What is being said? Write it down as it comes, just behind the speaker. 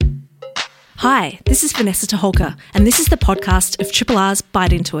Hi, this is Vanessa Taholka, and this is the podcast of Triple R's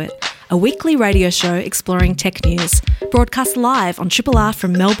Bite Into It, a weekly radio show exploring tech news, broadcast live on Triple R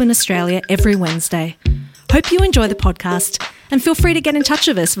from Melbourne, Australia, every Wednesday. Hope you enjoy the podcast, and feel free to get in touch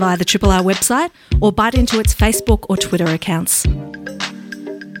with us via the Triple R website or Bite Into It's Facebook or Twitter accounts. It's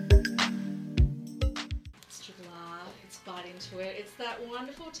Triple R, it's Bite Into It. It's that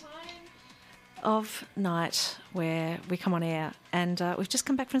wonderful time of night where we come on air, and we've just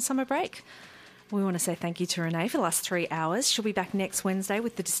come back from summer break. We want to say thank you to Renee for the last 3 hours. She'll be back next Wednesday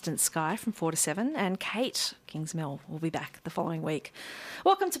with The Distant Sky from 4 to 7. And Kate Kingsmill will be back the following week.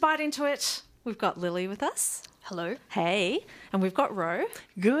 Welcome to Bite Into It. We've got Lily with us. Hello. Hey. And we've got Ro.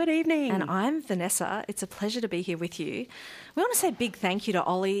 Good evening. And I'm Vanessa. It's a pleasure to be here with you. We want to say a big thank you to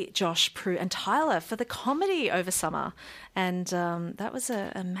Ollie, Josh, Prue and Tyler for the comedy over summer. And that was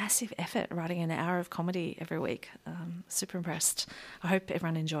a massive effort, writing an hour of comedy every week. Super impressed. I hope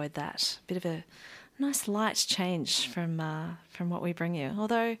everyone enjoyed that. Bit of a nice light change from what we bring you.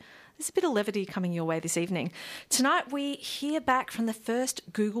 Although there's a bit of levity coming your way this evening. Tonight we hear back from the first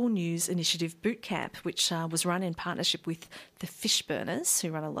Google News Initiative Bootcamp, which was run in partnership with the Fishburners, who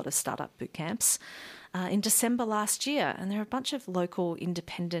run a lot of startup bootcamps, in December last year. And there are a bunch of local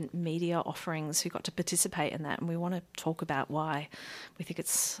independent media offerings who got to participate in that, and we want to talk about why we think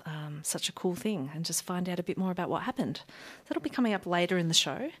it's such a cool thing and just find out a bit more about what happened. That'll be coming up later in the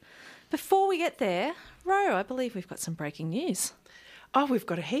show. Before we get there, Ro, I believe we've got some breaking news. Oh, we've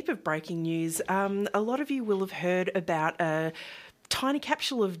got a heap of breaking news. A lot of you will have heard about a tiny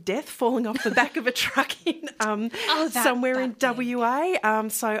capsule of death falling off the back of a truck in somewhere in WA.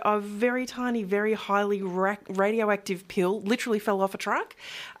 So a very tiny, very highly radioactive pill literally fell off a truck.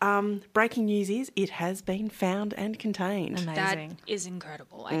 Breaking news is it has been found and contained. Amazing. That is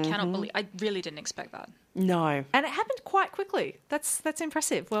incredible. I cannot believe. I really didn't expect that. No. And it happened quite quickly. That's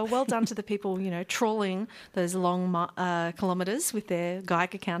impressive. Well done to the people, trawling those long kilometres with their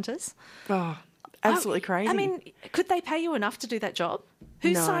Geiger counters. Oh, absolutely crazy. I mean, could they pay you enough to do that job?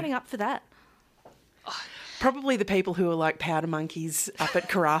 Who's signing up for that? Probably the people who are like powder monkeys up at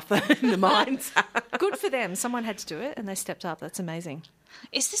Karratha in the mines. Good for them. Someone had to do it and they stepped up. That's amazing.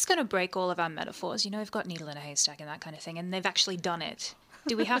 Is this going to break all of our metaphors? We've got needle in a haystack and that kind of thing, and they've actually done it.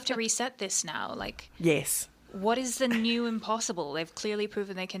 Do we have to reset this now? Yes. What is the new impossible? They've clearly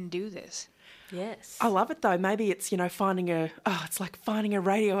proven they can do this. Yes. I love it though. Maybe it's, it's like finding a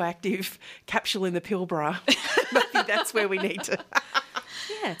radioactive capsule in the Pilbara. Maybe that's where we need to.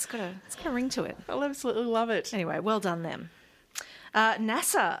 Yeah, it's got a ring to it. I'll absolutely love it. Anyway, well done them.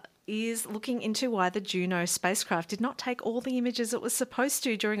 NASA is looking into why the Juno spacecraft did not take all the images it was supposed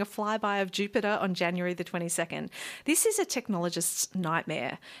to during a flyby of Jupiter on January the 22nd. This is a technologist's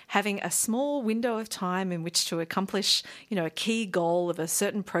nightmare, having a small window of time in which to accomplish, a key goal of a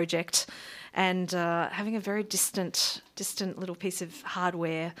certain project, and having a very distant little piece of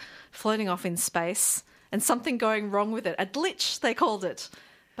hardware floating off in space and something going wrong with it. A glitch, they called it.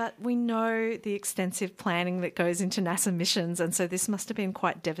 But we know the extensive planning that goes into NASA missions, and so this must have been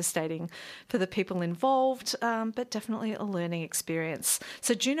quite devastating for the people involved, but definitely a learning experience.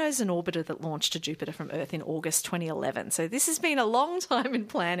 So Juno's an orbiter that launched to Jupiter from Earth in August 2011. So this has been a long time in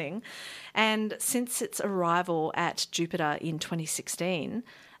planning. And since its arrival at Jupiter in 2016,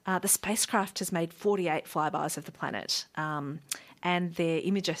 the spacecraft has made 48 flybys of the planet, and their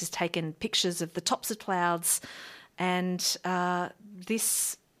imager has taken pictures of the tops of clouds, and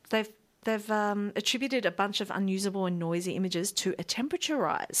They've attributed a bunch of unusable and noisy images to a temperature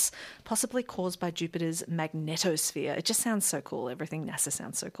rise, possibly caused by Jupiter's magnetosphere. It just sounds so cool. Everything NASA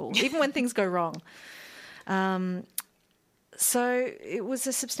sounds so cool, even when things go wrong. So it was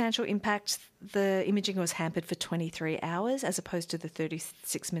a substantial impact. The imaging was hampered for 23 hours as opposed to the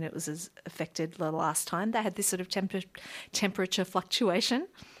 36 minutes was affected the last time. They had this sort of temperature fluctuation.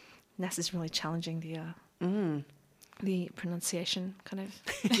 NASA's really challenging the pronunciation kind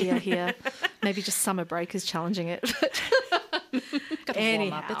of here. Maybe just summer break is challenging it. Got to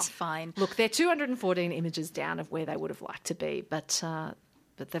warm up. It's fine. Look, they're 214 images down of where they would have liked to be, but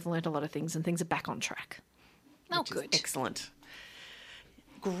they've learned a lot of things and things are back on track. Oh, good. Excellent.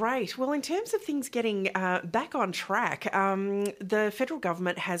 Great. Well, in terms of things getting back on track, the federal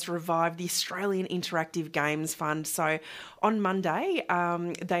government has revived the Australian Interactive Games Fund. So on Monday,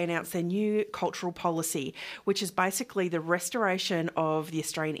 they announced their new cultural policy, which is basically the restoration of the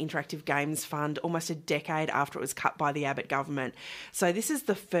Australian Interactive Games Fund almost a decade after it was cut by the Abbott government. So this is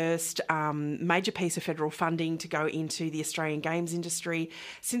the first major piece of federal funding to go into the Australian games industry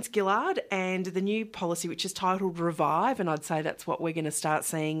since Gillard, and the new policy, which is titled Revive, and I'd say that's what we're going to start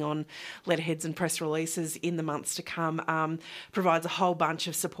seeing on letterheads and press releases in the months to come, provides a whole bunch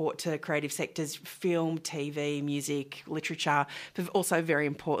of support to creative sectors, film, TV, music, literature, but also very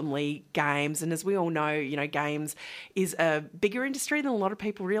importantly, games. And as we all know, games is a bigger industry than a lot of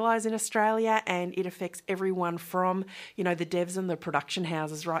people realise in Australia, and it affects everyone from, the devs and the production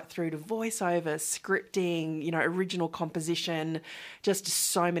houses right through to voiceover, scripting, original composition, just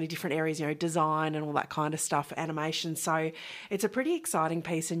so many different areas, design and all that kind of stuff, animation. So it's a pretty exciting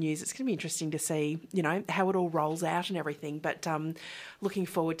piece of news. It's going to be interesting to see, how it all rolls out and everything. But looking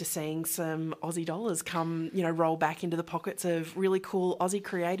forward to seeing some Aussie dollars come, roll back into the pockets of really cool Aussie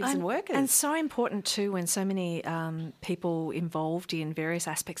creatives and workers. And so important too when so many people involved in various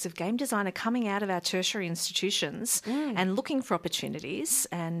aspects of game design are coming out of our tertiary institutions and looking for opportunities.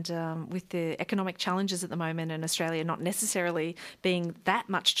 And with the economic challenges at the moment in Australia not necessarily being that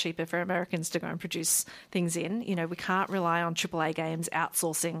much cheaper for Americans to go and produce things in, we can't rely on AAA games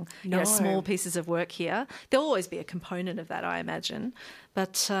outsourcing small pieces of work here. There'll always be a component of that, I imagine.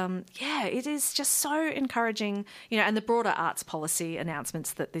 But, it is just so encouraging, and the broader arts policy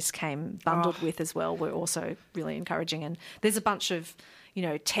announcements that this came bundled with as well were also really encouraging. And there's a bunch of,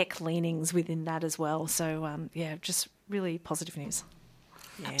 tech leanings within that as well. So, just really positive news.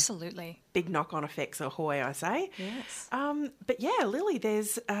 Yeah. Absolutely. Big knock-on effects ahoy, I say. Yes. But yeah, Lily,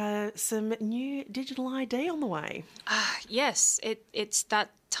 there's some new digital ID on the way. Yes, it's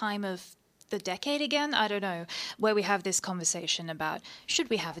that time of the decade again, I don't know, where we have this conversation about should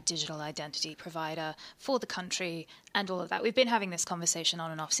we have a digital identity provider for the country and all of that. We've been having this conversation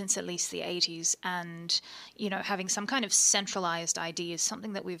on and off since at least the 80s, and, having some kind of centralised ID is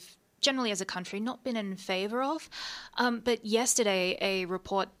something that we've generally as a country not been in favour of. But yesterday a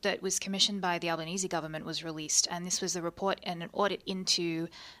report that was commissioned by the Albanese government was released, and this was a report and an audit into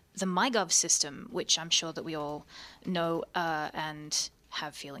the MyGov system, which I'm sure that we all know and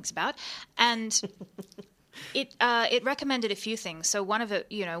have feelings about, and it recommended a few things. So one of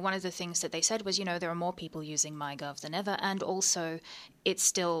the things that they said was, there are more people using MyGov than ever, and also it's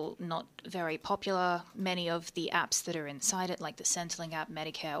still not very popular. Many of the apps that are inside it, like the Centrelink app,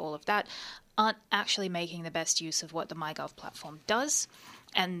 Medicare, all of that, aren't actually making the best use of what the MyGov platform does.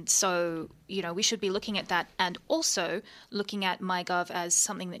 And so, we should be looking at that, and also looking at MyGov as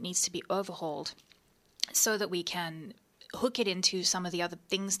something that needs to be overhauled so that we can hook it into some of the other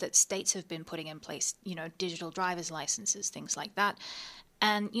things that states have been putting in place, digital driver's licenses, things like that.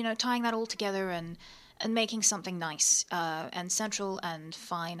 And, tying that all together and making something nice and central and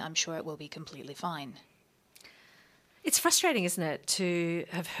fine. I'm sure it will be completely fine. It's frustrating, isn't it, to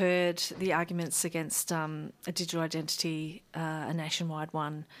have heard the arguments against a digital identity, a nationwide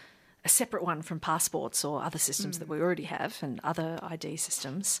one, a separate one from passports or other systems that we already have and other ID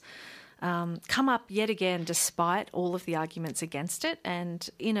systems, come up yet again despite all of the arguments against it, and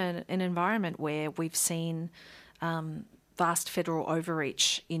in an environment where we've seen vast federal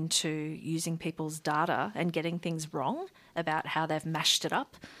overreach into using people's data and getting things wrong about how they've mashed it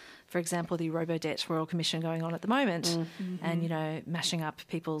up. For example, the Robodebt Royal Commission going on at the moment, and, mashing up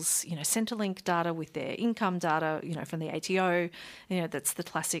people's, Centrelink data with their income data, from the ATO. That's the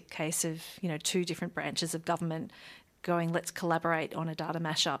classic case of, two different branches of government going, let's collaborate on a data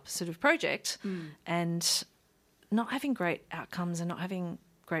mashup sort of project, and not having great outcomes and not having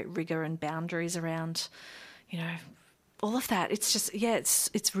great rigour and boundaries around, all of that. It's just,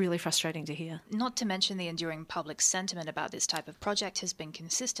 it's really frustrating to hear. Not to mention the enduring public sentiment about this type of project has been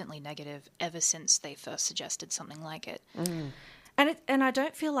consistently negative ever since they first suggested something like it. And I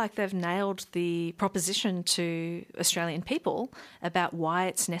don't feel like they've nailed the proposition to Australian people about why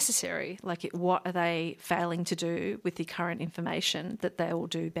it's necessary. Like, what are they failing to do with the current information that they will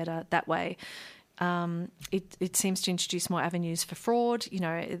do better that way? It seems to introduce more avenues for fraud.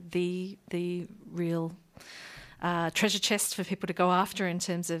 The real treasure chest for people to go after in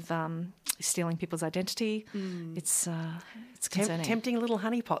terms of stealing people's identity. It's concerning. Tempting little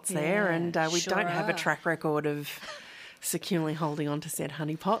honeypots there, and we don't have a track record of securely holding on to said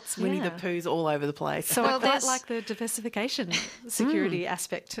honeypots. Winnie the Pooh's all over the place. So I quite like the diversification security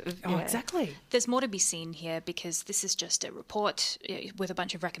aspect of exactly. There's more to be seen here, because this is just a report with a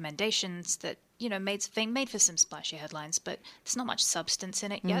bunch of recommendations that, made for some splashy headlines, but there's not much substance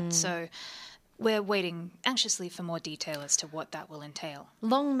in it yet. So we're waiting anxiously for more detail as to what that will entail.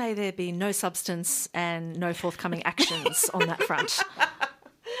 Long may there be no substance and no forthcoming actions on that front.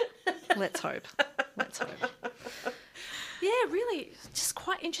 Let's hope. Yeah, really, just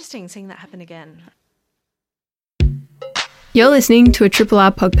quite interesting seeing that happen again. You're listening to a Triple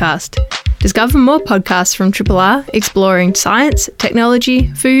R podcast. Discover more podcasts from Triple R exploring science, technology,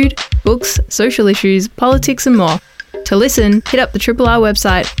 food, books, social issues, politics and more. To listen, hit up the Triple R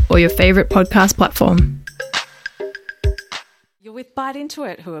website or your favourite podcast platform. You're with Bite Into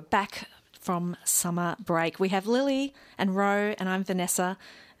It, who are back from summer break. We have Lily and Ro, and I'm Vanessa,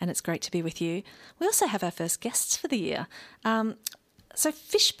 and it's great to be with you. We also have our first guests for the year. So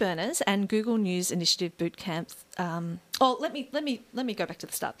Fishburners and Google News Initiative Bootcamp. Let me go back to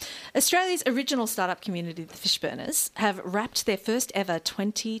the start. Australia's original startup community, the Fishburners, have wrapped their first ever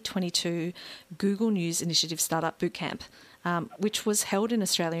 2022 Google News Initiative Startup Bootcamp, which was held in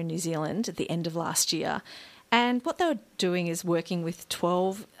Australia and New Zealand at the end of last year. And what they were doing is working with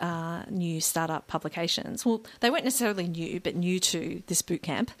 12 new startup publications. Well, they weren't necessarily new, but new to this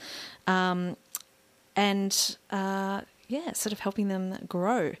bootcamp. Sort of helping them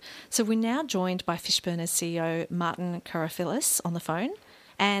grow. So we're now joined by Fishburners CEO Martin Karafillis on the phone,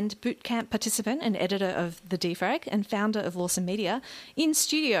 and bootcamp participant and editor of The Defrag and founder of Lawson Media in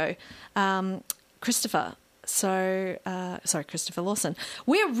studio, Christopher. Christopher Lawson.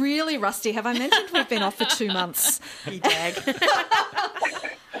 We're really rusty. Have I mentioned we've been off for 2 months? You dag.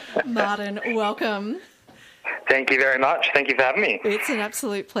 Martin, welcome. Thank you very much. Thank you for having me. It's an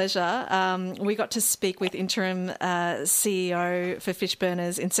absolute pleasure. We got to speak with interim CEO for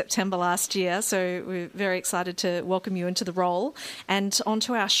Fishburners in September last year, so we're very excited to welcome you into the role and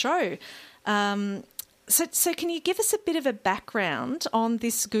onto our show. So can you give us a bit of a background on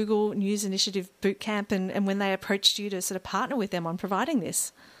this Google News Initiative Bootcamp and when they approached you to sort of partner with them on providing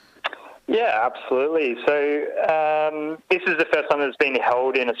this? Yeah, absolutely. So this is the first time it's been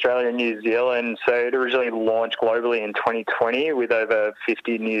held in Australia and New Zealand. So it originally launched globally in 2020 with over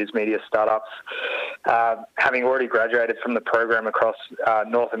 50 news media startups. Having already graduated from the program across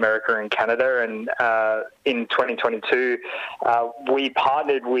North America and Canada, and in 2022, we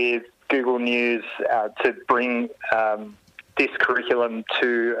partnered with Google News to bring this curriculum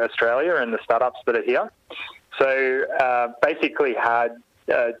to Australia and the startups that are here. So basically had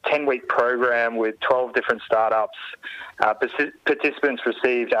a 10-week program with 12 different startups. Participants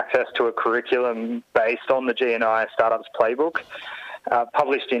received access to a curriculum based on the GNI Startups Playbook,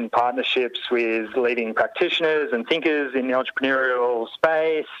 published in partnerships with leading practitioners and thinkers in the entrepreneurial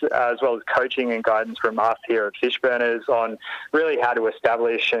space, as well as coaching and guidance from us here at Fishburners on really how to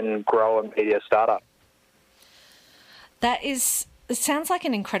establish and grow a media startup. It sounds like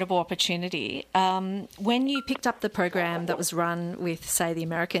an incredible opportunity. When you picked up the program that was run with, say, the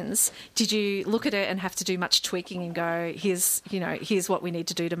Americans, did you look at it and have to do much tweaking and go, here's what we need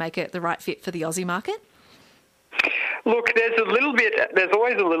to do to make it the right fit for the Aussie market? Look, there's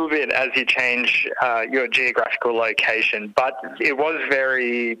always a little bit as you change your geographical location, but it was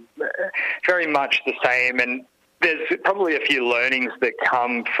very, very much the same. And there's probably a few learnings that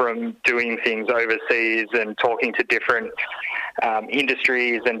come from doing things overseas and talking to different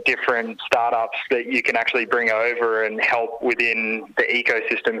industries and different startups that you can actually bring over and help within the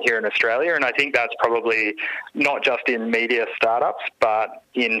ecosystem here in Australia. And I think that's probably not just in media startups, but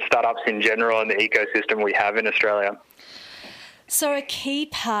in startups in general and the ecosystem we have in Australia. So a key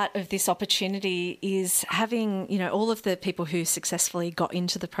part of this opportunity is having, all of the people who successfully got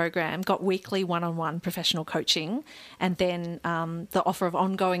into the program got weekly one-on-one professional coaching, and then the offer of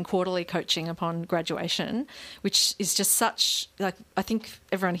ongoing quarterly coaching upon graduation, which is just such, I think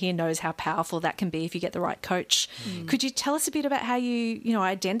everyone here knows how powerful that can be if you get the right coach. Could you tell us a bit about how you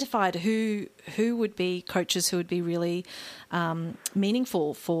identified who would be coaches who would be really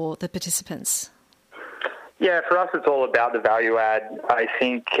meaningful for the participants? Yeah, for us, it's all about the value add. I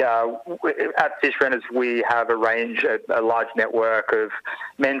think at Fishburners, we have a large network of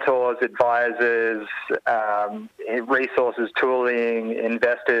mentors, advisors, resources, tooling,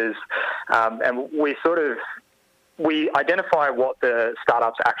 investors, and we identify what the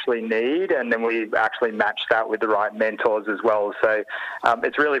startups actually need, and then we actually match that with the right mentors as well. So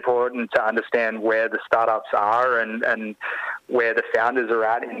it's really important to understand where the startups are and where the founders are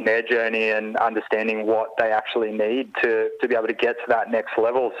at in their journey, and understanding what they actually need to be able to get to that next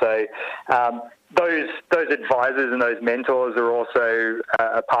level. So those advisors and those mentors are also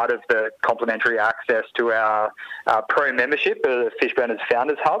a part of the complimentary access to our pro membership, the Fishburners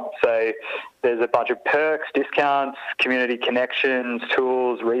Founders Hub. So there's a bunch of perks, discounts, community connections,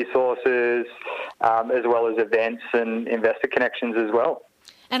 tools, resources, as well as events and investor connections as well.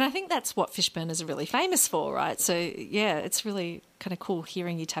 And I think that's what Fishburners are really famous for, right? So, yeah, it's really kind of cool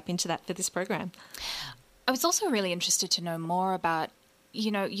hearing you tap into that for this program. I was also really interested to know more about, you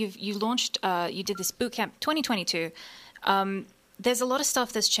launched, you did this bootcamp 2022. There's a lot of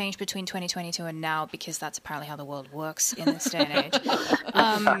stuff that's changed between 2022 and now, because that's apparently how the world works in this day and age.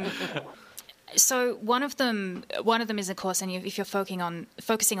 So one of them is, of course, and if you're focusing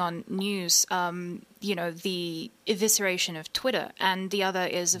on news, the evisceration of Twitter, and the other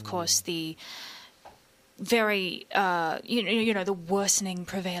is, of course, the very, the worsening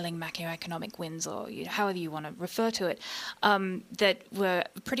prevailing macroeconomic winds, or however you want to refer to it, that were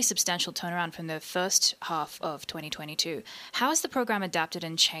a pretty substantial turnaround from the first half of 2022. How has the program adapted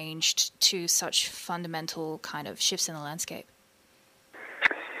and changed to such fundamental kind of shifts in the landscape?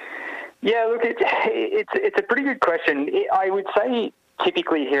 Yeah, look, it's a pretty good question. I would say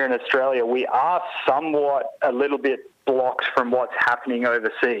typically here in Australia, we are somewhat a little bit blocked from what's happening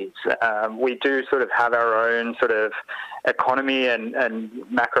overseas. We do sort of have our own sort of economy and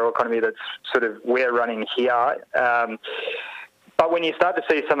macro economy that's sort of we're running here. But when you start to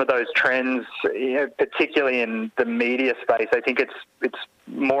see some of those trends, particularly in the media space, I think it's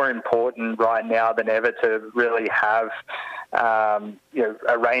more important right now than ever to really have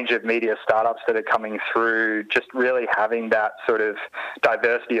a range of media startups that are coming through, just really having that sort of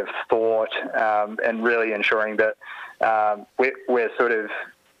diversity of thought and really ensuring that we're sort of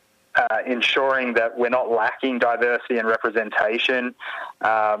ensuring that we're not lacking diversity and representation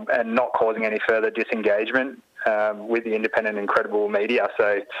and not causing any further disengagement with the independent and credible media.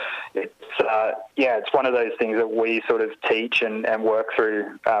 So it's one of those things that we sort of teach and work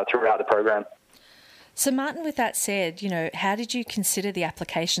through throughout the program. So, Martin, with that said, how did you consider the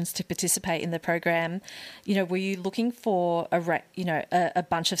applications to participate in the program? Were you looking for a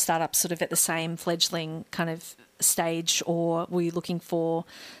bunch of startups sort of at the same fledgling kind of stage, or were you looking for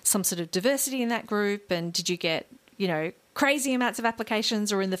some sort of diversity in that group? And did you get, crazy amounts of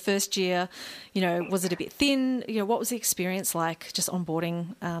applications, or in the first year, was it a bit thin? What was the experience like just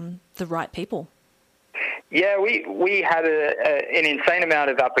onboarding the right people? Yeah, we had an insane amount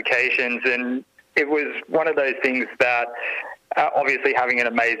of applications, and it was one of those things that obviously having an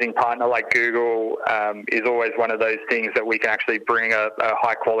amazing partner like Google is always one of those things that we can actually bring a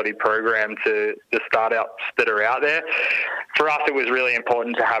high-quality program to the startups that are out there. For us, it was really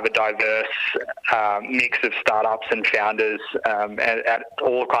important to have a diverse mix of startups and founders at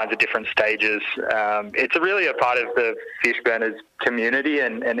all kinds of different stages. It's really a part of the Fishburners community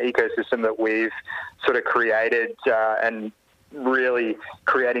and ecosystem that we've sort of created and really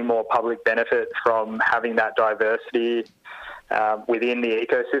creating more public benefit from having that diversity within the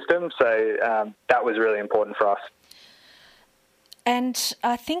ecosystem. So that was really important for us. And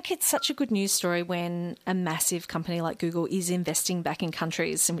I think it's such a good news story when a massive company like Google is investing back in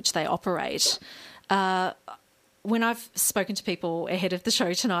countries in which they operate. When I've spoken to people ahead of the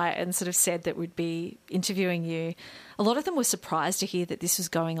show tonight and sort of said that we'd be interviewing you, a lot of them were surprised to hear that this was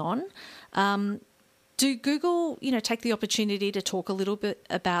going on. Do Google, take the opportunity to talk a little bit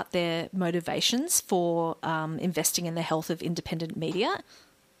about their motivations for investing in the health of independent media?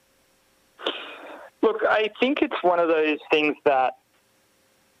 Look, I think it's one of those things that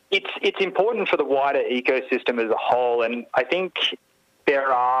it's important for the wider ecosystem as a whole, and I think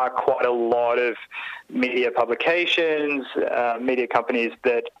there are quite a lot of media publications, media companies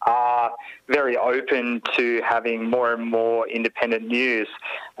that are very open to having more and more independent news.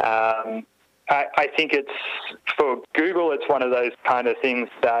 I think it's, for Google, it's one of those kind of things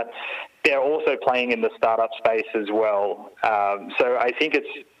that they're also playing in the startup space as well. So I think it's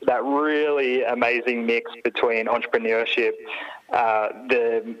that really amazing mix between entrepreneurship,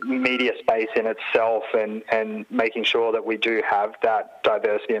 the media space in itself, and making sure that we do have that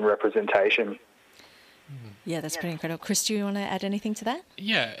diversity and representation. Yeah, that's pretty incredible. Chris, do you want to add anything to that?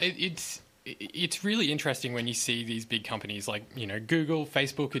 Yeah, it's really interesting when you see these big companies like, Google,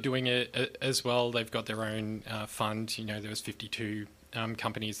 Facebook are doing it as well. They've got their own fund. There was 52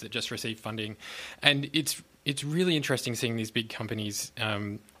 companies that just received funding. And it's really interesting seeing these big companies,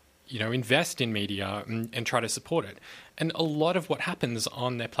 invest in media and try to support it. And a lot of what happens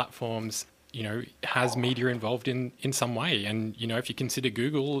on their platforms, has media involved in some way. And, if you consider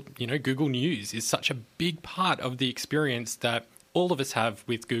Google, Google News is such a big part of the experience that all of us have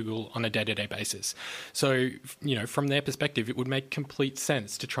with Google on a day-to-day basis. So, from their perspective, it would make complete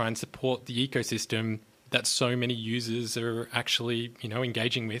sense to try and support the ecosystem that so many users are actually,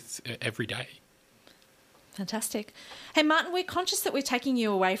 engaging with every day. Fantastic. Hey, Martin, we're conscious that we're taking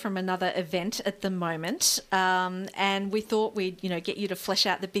you away from another event at the moment, and we thought we'd, get you to flesh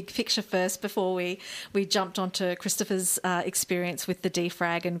out the big picture first before we jumped onto Christopher's experience with the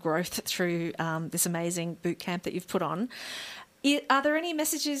defrag and growth through this amazing boot camp that you've put on. Are there any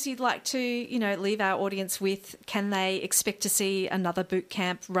messages you'd like to, leave our audience with? Can they expect to see another boot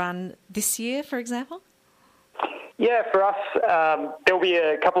camp run this year, for example? Yeah, for us, there'll be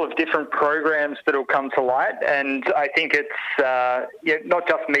a couple of different programs that will come to light, and I think it's not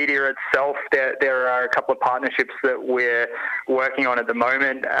just media itself. There are a couple of partnerships that we're working on at the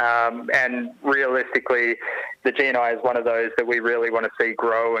moment, and realistically, the GNI is one of those that we really want to see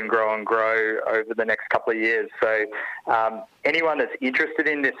grow and grow and grow over the next couple of years. So anyone that's interested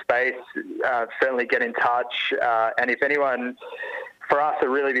in this space, certainly get in touch, and if anyone, for us, a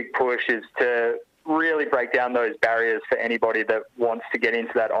really big push is to really break down those barriers for anybody that wants to get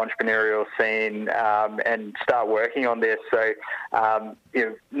into that entrepreneurial scene and start working on this. So,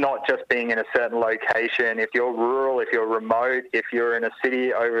 not just being in a certain location. If you're rural, if you're remote, if you're in a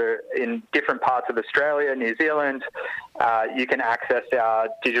city over in different parts of Australia, New Zealand, you can access our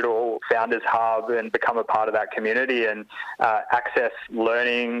Digital Founders Hub and become a part of that community and access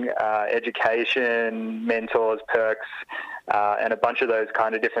learning, education, mentors, perks, and a bunch of those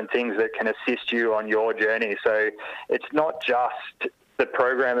kind of different things that can assist you on your journey. So it's not just the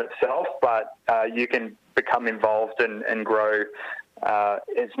program itself, but you can become involved and grow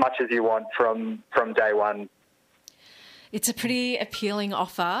as much as you want from day one. It's a pretty appealing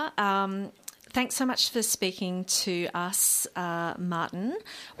offer. Thanks so much for speaking to us, Martin.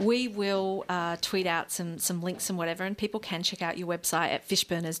 We will tweet out some links and whatever, and people can check out your website at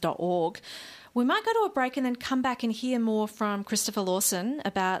fishburners.org. We might go to a break and then come back and hear more from Christopher Lawson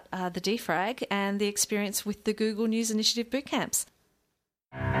about the DFRAG and the experience with the Google News Initiative bootcamps.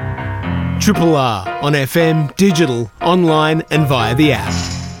 Triple R on FM, digital, online and via the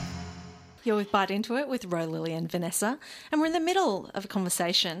app. You're with Bite Into It with Ro, Lily and Vanessa, and we're in the middle of a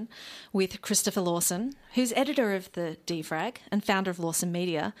conversation with Christopher Lawson, who's editor of the DFRAG and founder of Lawson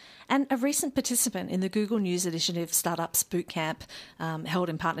Media, and a recent participant in the Google News Initiative Startups Bootcamp held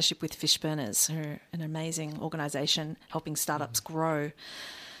in partnership with Fishburners, who are an amazing organisation helping startups grow.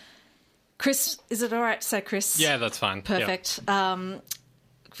 Chris, is it all right to say Chris? Yeah, that's fine. Perfect. Yeah.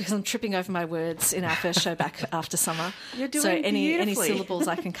 Because I'm tripping over my words in our first show back after summer. You're doing so any beautifully. syllables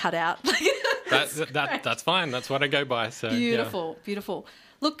I can cut out. That's fine. That's what I go by. So Beautiful, beautiful.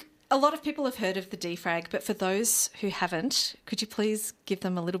 Look, a lot of people have heard of the DFRAG, but for those who haven't, could you please give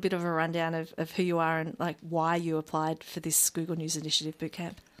them a little bit of a rundown of who you are and like why you applied for this Google News Initiative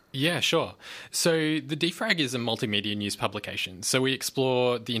Bootcamp? Yeah, sure. So the DFRAG is a multimedia news publication. So we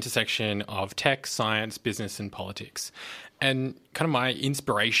explore the intersection of tech, science, business, and politics. And kind of my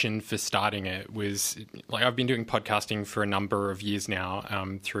inspiration for starting it was, like, I've been doing podcasting for a number of years now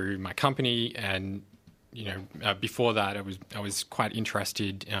through my company, and before that, I was quite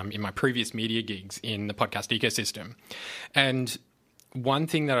interested in my previous media gigs in the podcast ecosystem. And one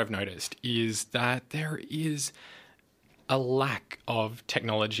thing that I've noticed is that there is a lack of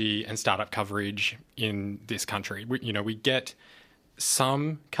technology and startup coverage in this country. We get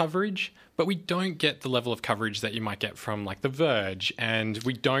some coverage, but we don't get the level of coverage that you might get from like The Verge, and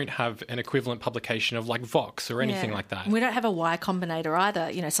we don't have an equivalent publication of like Vox or anything like that. We don't have a Y Combinator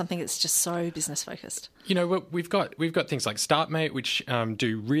either, something that's just so business focused. We've got things like StartMate, which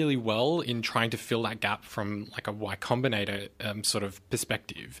do really well in trying to fill that gap from like a Y Combinator sort of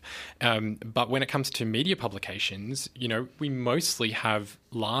perspective. But when it comes to media publications, we mostly have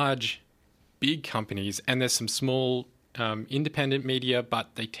large, big companies, and there's some small independent media, but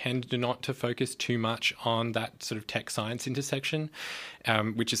they tend not to focus too much on that sort of tech science intersection,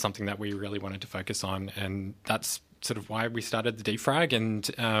 which is something that we really wanted to focus on. And that's sort of why we started the DFRAG.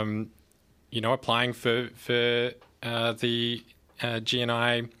 And, applying for the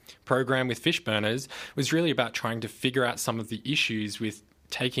GNI program with Fishburners was really about trying to figure out some of the issues with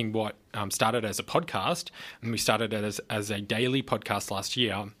taking what started as a podcast, and we started it as a daily podcast last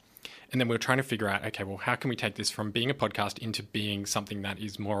year. And then we were trying to figure out, okay, well, how can we take this from being a podcast into being something that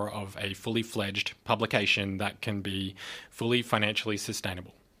is more of a fully fledged publication that can be fully financially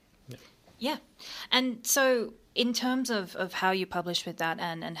sustainable? Yeah. And so in terms of how you publish with that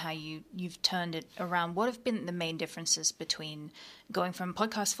and how you've turned it around, what have been the main differences between going from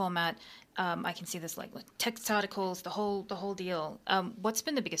podcast format? I can see this like text articles, the whole deal. What's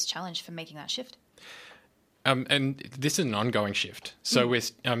been the biggest challenge for making that shift? And this is an ongoing shift. So we're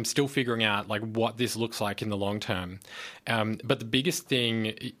still figuring out like what this looks like in the long term. But the biggest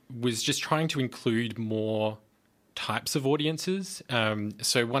thing was just trying to include more types of audiences.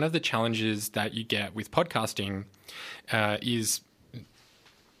 So one of the challenges that you get with podcasting is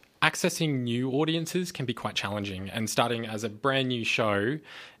accessing new audiences can be quite challenging, and starting as a brand new show,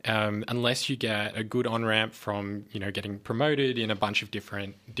 unless you get a good on-ramp from, getting promoted in a bunch of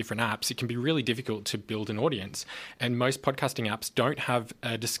different apps, it can be really difficult to build an audience. And most podcasting apps don't have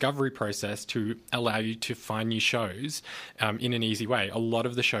a discovery process to allow you to find new shows in an easy way. A lot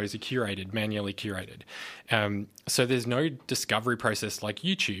of the shows are curated, manually curated. So there's no discovery process like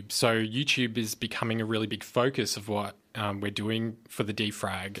YouTube. So YouTube is becoming a really big focus of what we're doing for the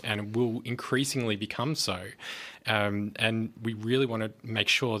defrag, and will increasingly become so. And we really want to make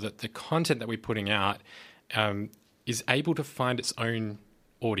sure that the content that we're putting out is able to find its own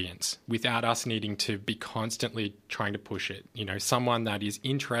audience without us needing to be constantly trying to push it. Someone that is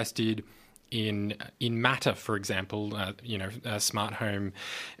interested in Matter, for example, smart home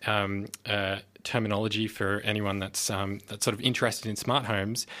terminology for anyone that's sort of interested in smart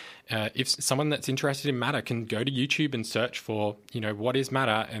homes. If someone that's interested in Matter can go to YouTube and search for, what is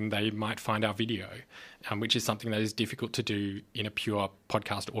Matter, and they might find our video, which is something that is difficult to do in a pure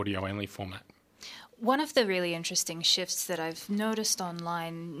podcast audio-only format. One of the really interesting shifts that I've noticed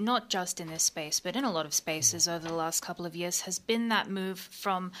online, not just in this space, but in a lot of spaces over the last couple of years, has been that move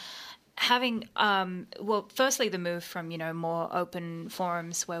from having, firstly, the move from, more open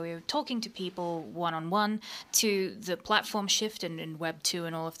forums where we were talking to people one-on-one, to the platform shift and Web 2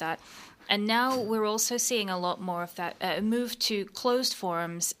 and all of that. And now we're also seeing a lot more of that move to closed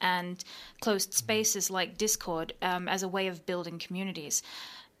forums and closed spaces like Discord as a way of building communities,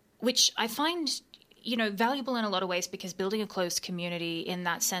 which I find valuable in a lot of ways, because building a closed community in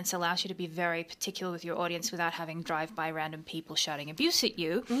that sense allows you to be very particular with your audience without having drive-by random people shouting abuse at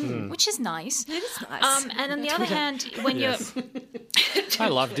you, which is nice. It is nice. And on the other hand, when you're... I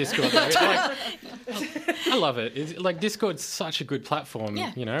love Discord, though. I love it. Discord's such a good platform,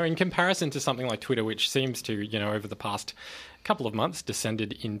 in comparison to something like Twitter, which seems to, over the past couple of months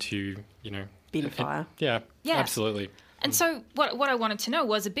descended into, bin fire. Yeah, absolutely. And so what I wanted to know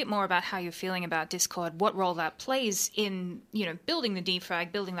was a bit more about how you're feeling about Discord, what role that plays in, building the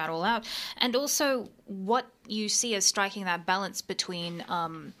defrag, building that all out, and also what you see as striking that balance between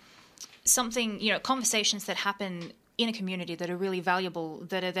conversations that happen in a community that are really valuable,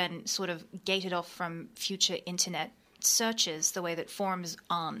 that are then sort of gated off from future internet searches the way that forums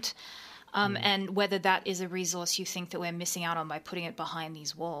aren't, and whether that is a resource you think that we're missing out on by putting it behind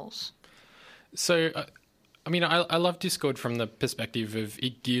these walls. So... I love Discord from the perspective of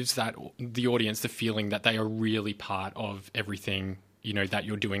it gives the audience the feeling that they are really part of everything, that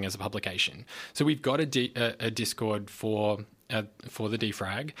you're doing as a publication. So we've got a Discord for the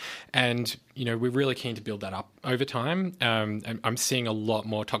defrag, and, we're really keen to build that up over time. And I'm seeing a lot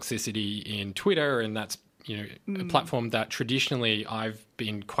more toxicity in Twitter, and that's, a platform that traditionally I've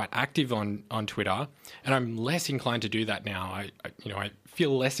been quite active on Twitter, and I'm less inclined to do that now. I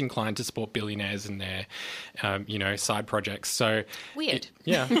feel less inclined to support billionaires and their, side projects. So weird.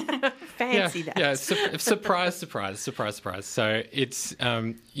 Fancy that. Yeah. Surprise. So it's,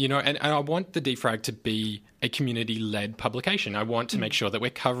 and I want the defrag to be a community-led publication. I want to make sure that we're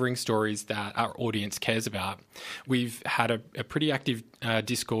covering stories that our audience cares about. We've had a pretty active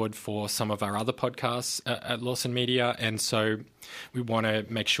Discord for some of our other podcasts at Lawson Media, and so we want to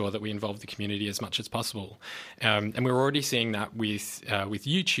make sure that we involve the community as much as possible. And we're already seeing that with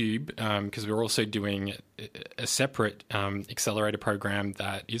YouTube, because we're also doing a separate accelerator program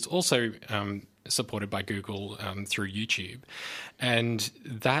that is also supported by Google through YouTube. And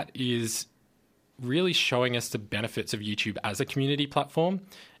that is really showing us the benefits of YouTube as a community platform.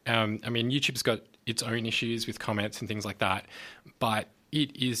 YouTube's got its own issues with comments and things like that, but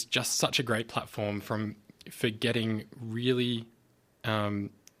it is just such a great platform for getting really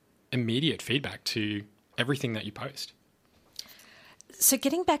immediate feedback to everything that you post. So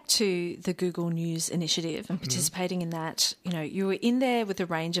getting back to the Google News initiative and participating in that, you were in there with a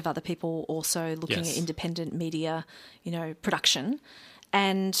range of other people also looking at independent media, production.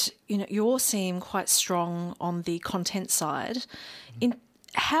 And, you all seem quite strong on the content side.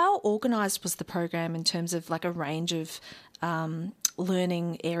 How organised was the program in terms of a range of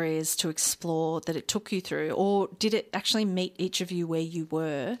learning areas to explore that it took you through? Or did it actually meet each of you where you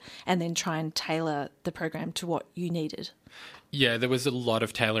were and then try and tailor the program to what you needed? Yeah, there was a lot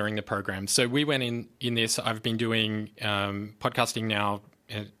of tailoring the program. So we went in this. I've been doing podcasting now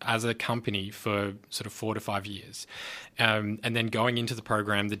as a company for sort of 4 to 5 years. And then going into the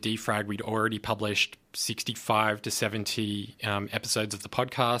program, the defrag, we'd already published 65 to 70 episodes of the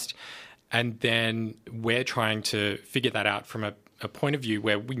podcast. And then we're trying to figure that out from a point of view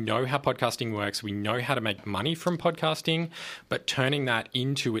where we know how podcasting works, we know how to make money from podcasting, but turning that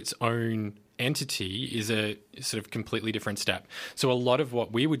into its own entity is a sort of completely different step. So a lot of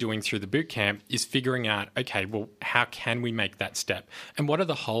what we were doing through the bootcamp is figuring out, okay, well, how can we make that step? And what are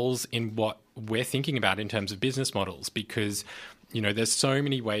the holes in what we're thinking about in terms of business models? Because, there's so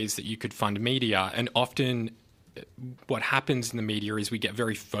many ways that you could fund media, and often what happens in the media is we get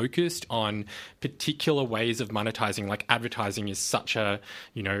very focused on particular ways of monetizing. Like advertising is such a,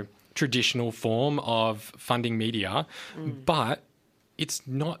 traditional form of funding media, but it's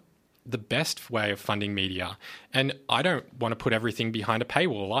not the best way of funding media. And I don't want to put everything behind a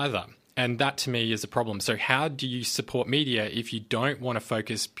paywall either. And that to me is a problem. So how do you support media if you don't want to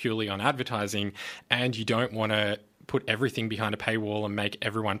focus purely on advertising and you don't want to put everything behind a paywall and make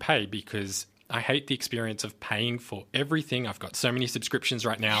everyone pay? Because I hate the experience of paying for everything. I've got so many subscriptions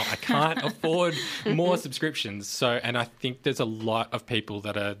right now. I can't afford more subscriptions. And I think there's a lot of people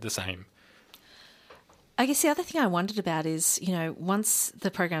that are the same. I guess the other thing I wondered about is, once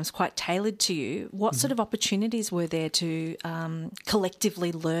the program's quite tailored to you, what sort of opportunities were there to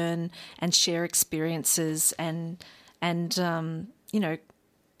collectively learn and share experiences and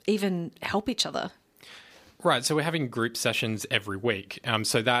even help each other? Right, so we're having group sessions every week.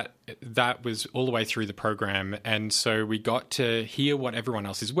 So that was all the way through the program, and so we got to hear what everyone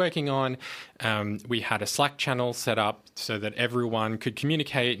else is working on. We had a Slack channel set up so that everyone could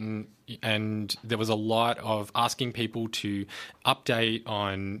communicate, and there was a lot of asking people to update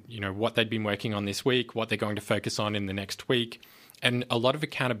on what they'd been working on this week, what they're going to focus on in the next week. And a lot of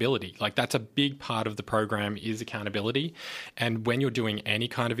accountability. Like that's a big part of the program is accountability. And when you're doing any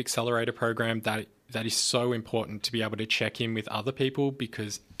kind of accelerator program, that is so important to be able to check in with other people,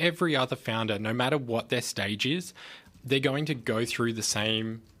 because every other founder, no matter what their stage is, they're going to go through the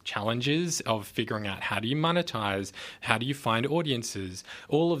same challenges of figuring out how do you monetize, how do you find audiences.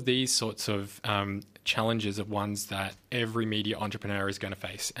 All of these sorts of challenges are ones that every media entrepreneur is going to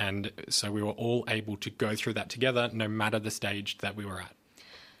face. And so we were all able to go through that together, no matter the stage that we were at.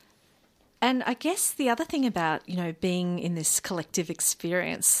 And I guess the other thing about, being in this collective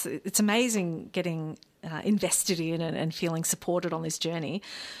experience, it's amazing getting invested in and feeling supported on this journey.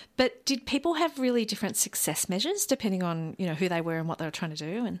 But did people have really different success measures depending on, who they were and what they were trying to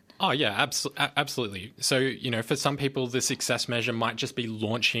do? Oh, yeah, absolutely. So, for some people, the success measure might just be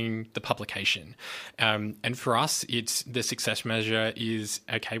launching the publication. And for us, it's the success measure is,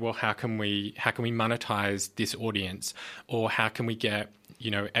 okay, well, how can we monetize this audience? Or how can we get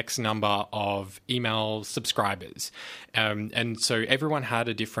X number of email subscribers. And so everyone had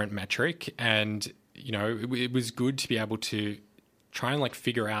a different metric, and, it was good to be able to try and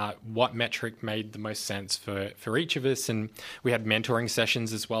figure out what metric made the most sense for each of us. And we had mentoring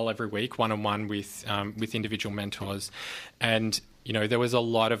sessions as well every week, one-on-one with individual mentors. And, there was a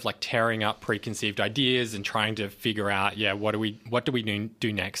lot of tearing up preconceived ideas and trying to figure out, what do we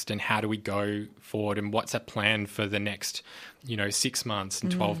do next, and how do we go forward, and what's our plan for the next, 6 months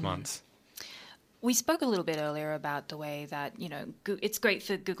and 12 months. We spoke a little bit earlier about the way that, it's great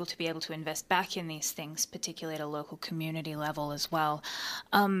for Google to be able to invest back in these things, particularly at a local community level as well.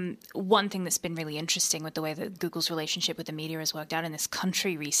 One thing that's been really interesting with the way that Google's relationship with the media has worked out in this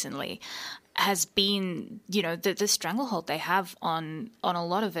country recently has been, the stranglehold they have on a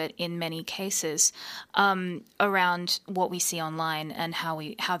lot of it in many cases around what we see online and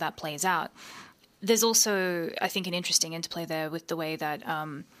how that plays out. There's also, I think, an interesting interplay there with the way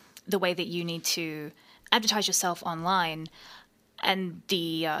that you need to advertise yourself online and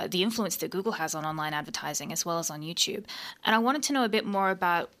the influence that Google has on online advertising as well as on YouTube. And I wanted to know a bit more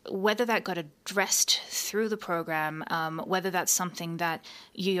about whether that got addressed through the program, whether that's something that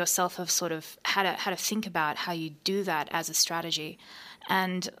you yourself have sort of had to think about how you do that as a strategy,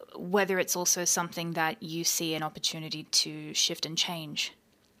 and whether it's also something that you see an opportunity to shift and change.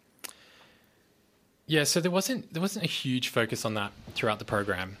 Yeah, so there wasn't a huge focus on that throughout the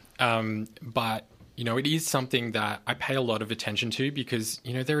program, but it is something that I pay a lot of attention to, because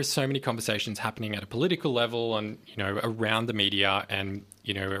there are so many conversations happening at a political level and around the media and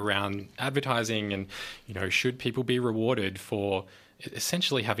around advertising, and should people be rewarded for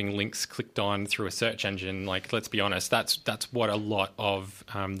essentially having links clicked on through a search engine? Let's be honest, that's what a lot of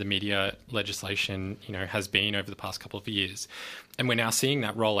the media legislation has been over the past couple of years, and we're now seeing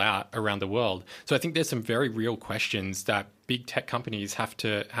that roll out around the world. So I think there's some very real questions that big tech companies have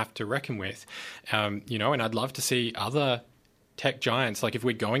to reckon with, and I'd love to see other tech giants, if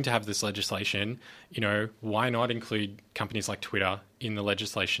we're going to have this legislation, why not include companies like Twitter in the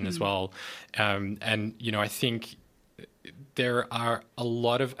legislation as well? And I think there are a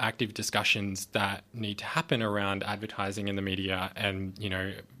lot of active discussions that need to happen around advertising in the media. And,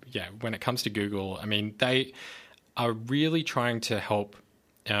 when it comes to Google, I mean, they are really trying to help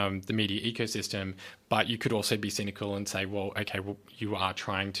the media ecosystem, but you could also be cynical and say, well, okay, well, you are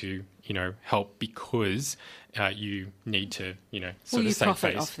trying to, help because you need to, sort of save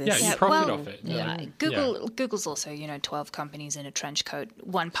profit face. off this. Yeah, you profit off it. Google's also, 12 companies in a trench coat.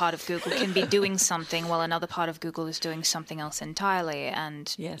 One part of Google can be doing something while another part of Google is doing something else entirely.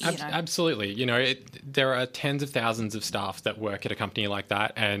 And, Yes. Absolutely. There are tens of thousands of staff that work at a company like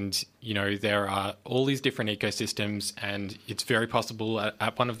that. And, there are all these different ecosystems, and it's very possible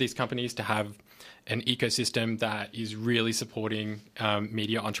at one of these companies to have an ecosystem that is really supporting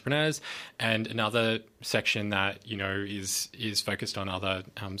media entrepreneurs, and another section that is focused on other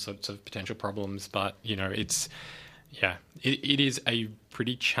sorts of potential problems. But it is a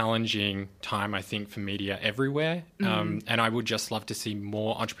pretty challenging time, I think, for media everywhere. And I would just love to see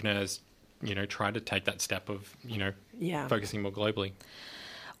more entrepreneurs, try to take that step of focusing more globally.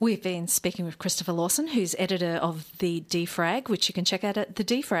 We've been speaking with Christopher Lawson, who's editor of The Defrag, which you can check out at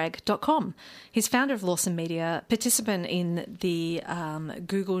thedefrag.com. He's founder of Lawson Media, participant in the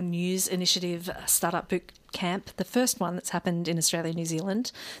Google News Initiative Startup Boot Camp, the first one that's happened in Australia and New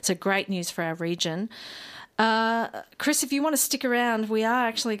Zealand. So great news for our region. Chris, if you want to stick around, we are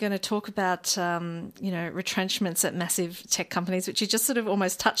actually going to talk about, retrenchments at massive tech companies, which you just sort of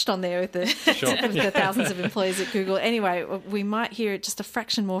almost touched on there with the, the thousands of employees at Google. Anyway, we might hear just a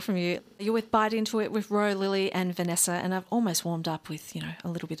fraction more from you. You're with Bite Into It with Ro, Lily and Vanessa, and I've almost warmed up with, a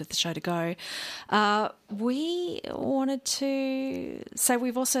little bit of the show to go. We wanted to say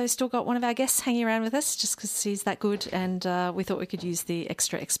we've also still got one of our guests hanging around with us just because he's that good, and we thought we could use the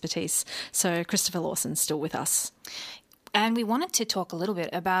extra expertise. So Christopher Lawson's still with us. And we wanted to talk a little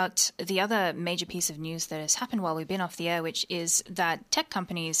bit about the other major piece of news that has happened while we've been off the air, which is that tech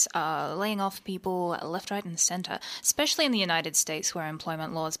companies are laying off people left, right and centre, especially in the United States where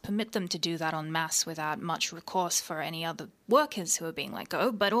employment laws permit them to do that en masse without much recourse for any other workers who are being let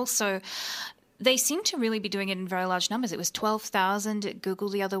go. But also, they seem to really be doing it in very large numbers. It was 12,000 at Google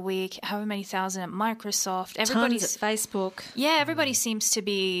the other week, however many thousand at Microsoft. Tons at Facebook. Yeah, everybody seems to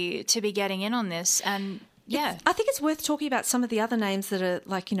be getting in on this. And yeah, I think it's worth talking about some of the other names that are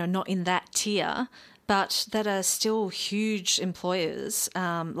not in that tier, but that are still huge employers,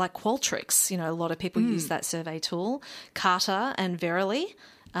 like Qualtrics. A lot of people use that survey tool. Carter and Verily.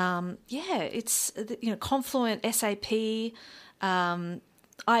 It's Confluent, SAP,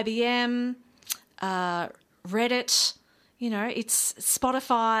 IBM. Reddit, it's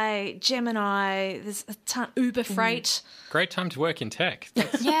Spotify, Gemini, there's a ton, Uber Freight. Great time to work in tech.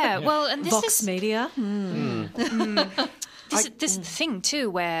 Well, and this Vox Media. This is the thing too,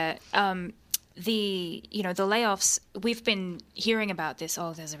 where the layoffs, we've been hearing about this,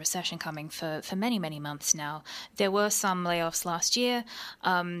 there's a recession coming for many, many months now. There were some layoffs last year,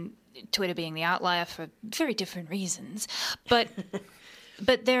 Twitter being the outlier for very different reasons.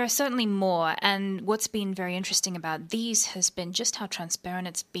 But there are certainly more, and what's been very interesting about these has been just how transparent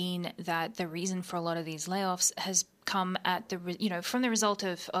it's been that the reason for a lot of these layoffs has come at from the result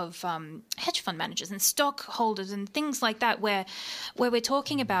of hedge fund managers and stockholders and things like that, where we're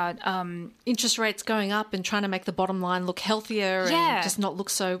talking about interest rates going up and trying to make the bottom line look healthier and just not look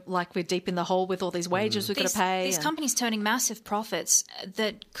so like we're deep in the hole with all these wages we've got to pay. These companies turning massive profits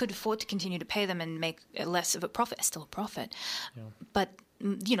that could afford to continue to pay them and make less of a profit, still a profit, but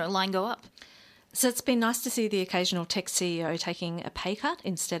line go up. So it's been nice to see the occasional tech CEO taking a pay cut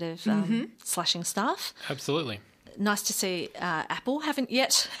instead of slashing staff. Absolutely. Nice to see Apple haven't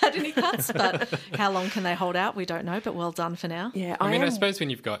yet had any cuts, but how long can they hold out? We don't know, but well done for now. Yeah, I suppose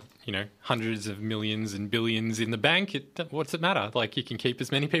when you've got, hundreds of millions and billions in the bank, what's it matter? Like, you can keep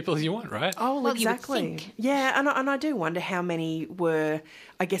as many people as you want, right? Oh, well, exactly. You would think. Yeah, and I do wonder how many were,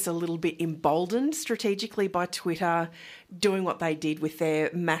 I guess, a little bit emboldened strategically by Twitter doing what they did with their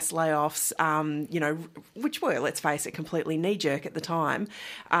mass layoffs, which were, let's face it, completely knee-jerk at the time.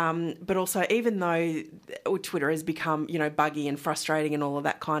 But also, even though Twitter has become, buggy and frustrating and all of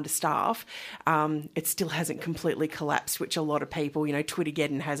that kind of stuff, it still hasn't completely collapsed, which a lot of people,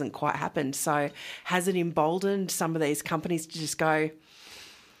 Twittergeddon hasn't quite happened. So has it emboldened some of these companies to just go,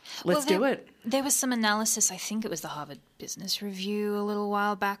 let's do it? There was some analysis, I think it was the Harvard Business Review a little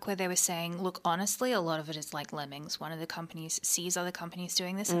while back, where they were saying, look, honestly, a lot of it is like lemmings. One of the companies sees other companies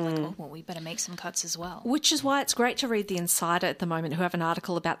doing this and like, oh, well, we better make some cuts as well. Which is why it's great to read The Insider at the moment, who have an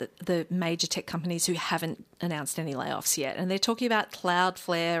article about the major tech companies who haven't announced any layoffs yet. And they're talking about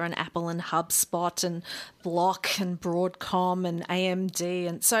Cloudflare and Apple and HubSpot and Block and Broadcom and AMD.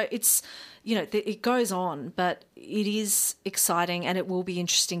 And so it's, it goes on, but it is exciting and it will be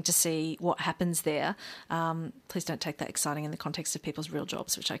interesting to see what happens there. Please don't take that exciting in the context of people's real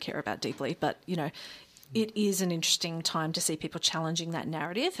jobs, which I care about deeply. But, it is an interesting time to see people challenging that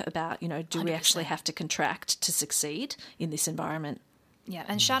narrative about, do we actually have to contract to succeed in this environment? Yeah,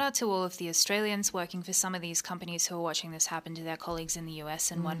 and shout out to all of the Australians working for some of these companies who are watching this happen to their colleagues in the US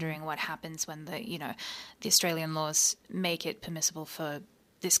and wondering what happens when the Australian laws make it permissible for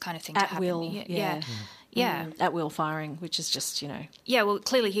this kind of thing to happen. At will, yeah. At will firing, which is just, Yeah, well,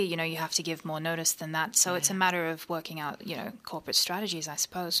 clearly here, you have to give more notice than that. So it's a matter of working out, corporate strategies, I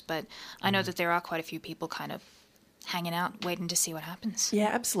suppose. But I know that there are quite a few people kind of hanging out, waiting to see what happens. Yeah,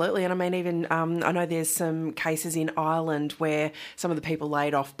 absolutely. And I mean, even I know there's some cases in Ireland where some of the people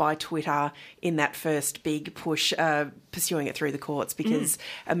laid off by Twitter in that first big push, pursuing it through the courts because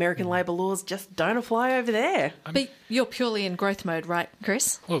American labour laws just don't apply over there. But you're purely in growth mode, right,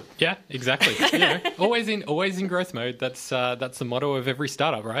 Chris? Well, yeah, exactly. Always in growth mode. That's the motto of every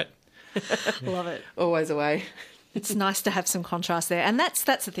startup, right? Love it. Always away. It's nice to have some contrast there. And that's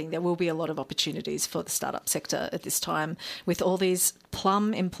the thing. There will be a lot of opportunities for the startup sector at this time with all these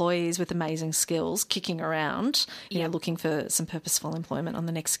plum employees with amazing skills kicking around, looking for some purposeful employment on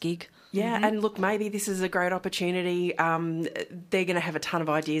the next gig. Yeah, and look, maybe this is a great opportunity. They're going to have a ton of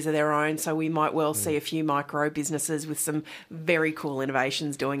ideas of their own, so we might well see a few micro businesses with some very cool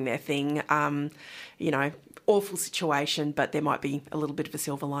innovations doing their thing. Awful situation, but there might be a little bit of a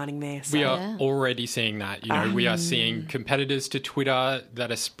silver lining there. So. We are already seeing that. We are seeing competitors to Twitter that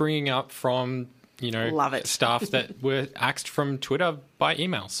are springing up from, Love it. staff that were axed from Twitter by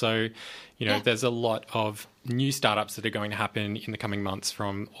email. So, there's a lot of new startups that are going to happen in the coming months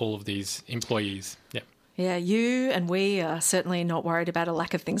from all of these employees. Yeah. Yeah, you and we are certainly not worried about a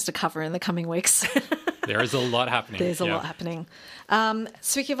lack of things to cover in the coming weeks. There is a lot happening. There's a lot happening.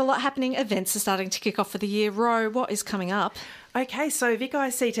 Speaking of a lot happening, events are starting to kick off for the year. Ro, what is coming up? Okay, so Vic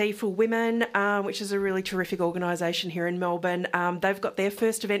ICT for Women, which is a really terrific organisation here in Melbourne, they've got their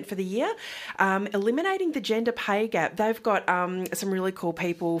first event for the year, eliminating the gender pay gap. They've got some really cool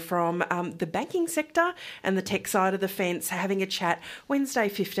people from the banking sector and the tech side of the fence having a chat Wednesday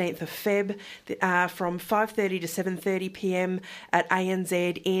 15th of Feb from 5:30 to 7:30 p.m. at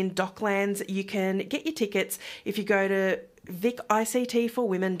ANZ in Docklands. You can get your tickets if you go to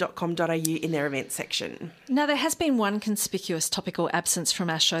vicictforwomen.com.au in their events section. Now, there has been one conspicuous topical absence from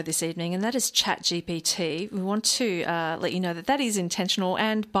our show this evening, and that is ChatGPT. We want to let you know that is intentional,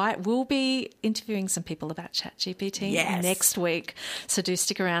 and Byte will be interviewing some people about ChatGPT next week, so do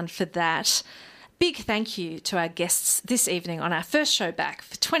stick around for that. Big thank you to our guests this evening on our first show back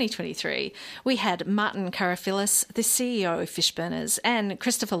for 2023. We had Martin Karafillis, the CEO of Fishburners, and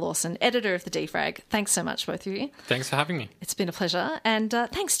Christopher Lawson, editor of the Defrag. Thanks so much, both of you. Thanks for having me. It's been a pleasure. And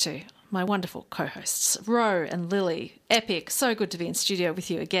thanks to my wonderful co-hosts, Ro and Lily. Epic. So good to be in studio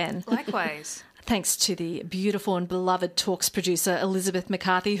with you again. Likewise. Thanks to the beautiful and beloved Talks producer, Elizabeth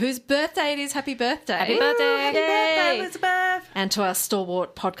McCarthy, whose birthday it is. Happy birthday. Happy birthday. Happy birthday, Elizabeth. And to our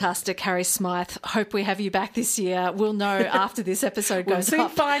stalwart podcaster, Carrie Smythe. Hope we have you back this year. We'll know after this episode goes we'll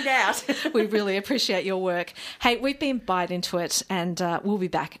up. soon find out. We really appreciate your work. Hey, we've been Byte Into It, and we'll be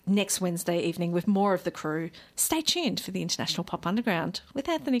back next Wednesday evening with more of the crew. Stay tuned for the International Pop Underground with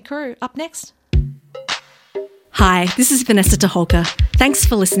Anthony Carew. Up next. Hi, this is Vanessa Taholka. Thanks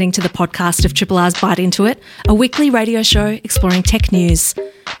for listening to the podcast of Triple R's Byte Into It, a weekly radio show exploring tech news.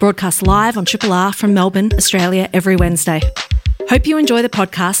 Broadcast live on Triple R from Melbourne, Australia, every Wednesday. Hope you enjoy the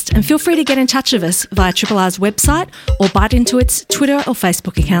podcast and feel free to get in touch with us via Triple R's website or Byte Into It's Twitter or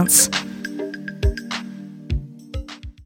Facebook accounts.